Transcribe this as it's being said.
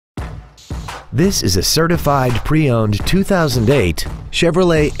This is a certified pre-owned 2008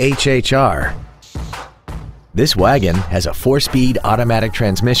 Chevrolet HHR. This wagon has a 4-speed automatic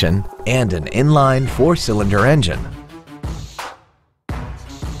transmission and an inline 4-cylinder engine.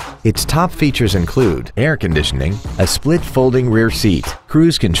 Its top features include air conditioning, a split folding rear seat,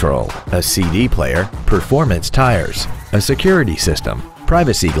 cruise control, a CD player, performance tires, a security system,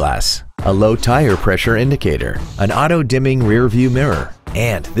 privacy glass, a low tire pressure indicator, an auto-dimming rear view mirror,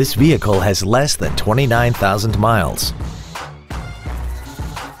 and this vehicle has less than 29,000 miles.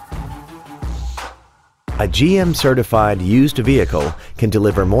 A GM-certified used vehicle can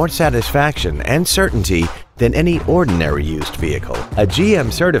deliver more satisfaction and certainty than any ordinary used vehicle. A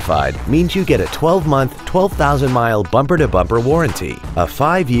GM-certified means you get a 12-month, 12,000-mile bumper-to-bumper warranty, a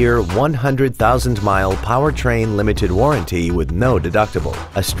 5-year, 100,000-mile powertrain limited warranty with no deductible,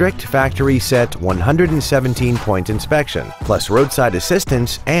 a strict factory-set 117-point inspection, plus roadside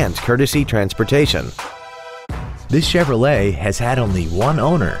assistance and courtesy transportation. This Chevrolet has had only one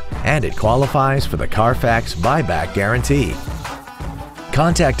owner, and it qualifies for the Carfax buyback guarantee.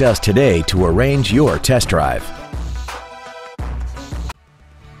 Contact us today to arrange your test drive.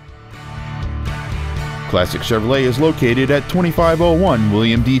 Classic Chevrolet is located at 2501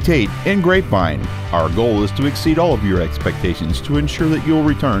 William D Tate in Grapevine. Our goal is to exceed all of your expectations to ensure that you'll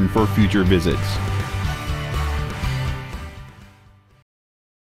return for future visits.